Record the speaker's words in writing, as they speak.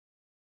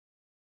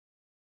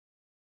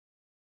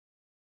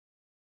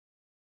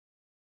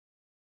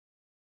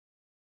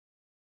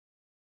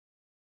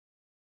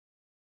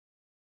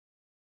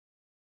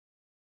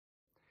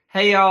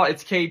Hey y'all,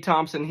 it's Cade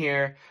Thompson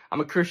here. I'm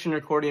a Christian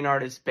recording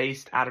artist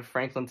based out of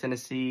Franklin,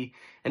 Tennessee.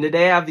 And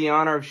today I have the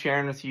honor of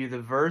sharing with you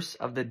the verse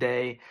of the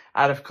day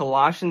out of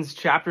Colossians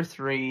chapter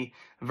 3,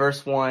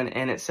 verse 1.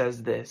 And it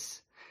says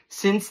this: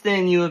 "Since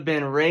then you have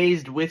been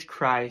raised with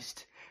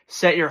Christ.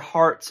 Set your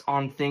hearts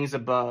on things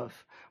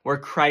above, where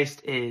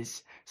Christ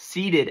is,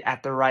 seated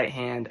at the right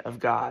hand of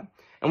God."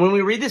 And when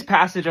we read this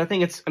passage, I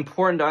think it's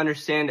important to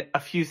understand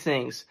a few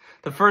things.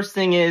 The first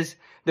thing is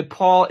that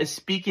Paul is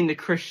speaking to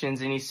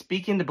Christians and he's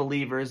speaking to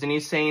believers, and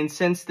he's saying,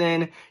 since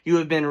then you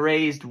have been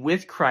raised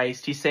with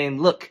Christ. He's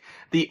saying, look,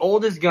 the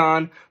old is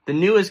gone, the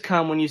new has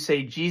come when you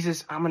say,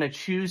 Jesus, I'm going to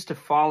choose to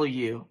follow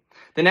you.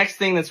 The next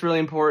thing that's really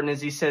important is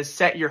he says,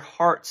 set your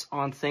hearts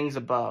on things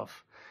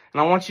above.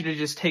 And I want you to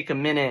just take a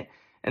minute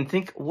and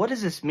think, what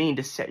does this mean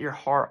to set your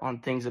heart on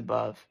things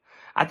above?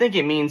 I think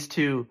it means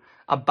to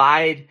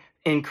abide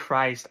in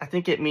Christ. I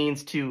think it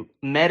means to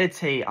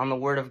meditate on the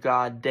Word of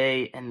God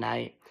day and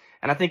night.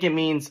 And I think it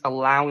means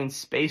allowing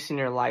space in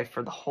your life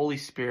for the Holy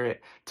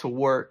Spirit to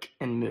work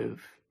and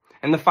move.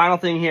 And the final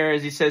thing here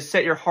is he says,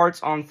 set your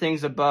hearts on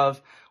things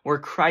above, where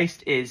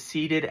Christ is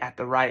seated at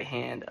the right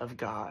hand of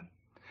God.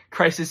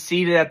 Christ is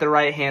seated at the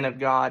right hand of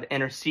God,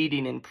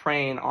 interceding and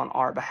praying on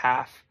our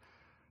behalf.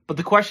 But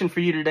the question for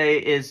you today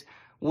is,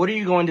 what are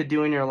you going to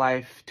do in your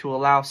life to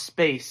allow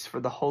space for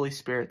the Holy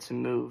Spirit to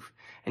move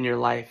in your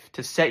life,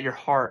 to set your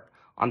heart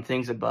on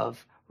things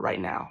above right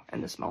now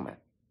in this moment?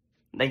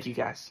 Thank you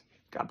guys.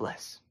 God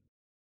bless.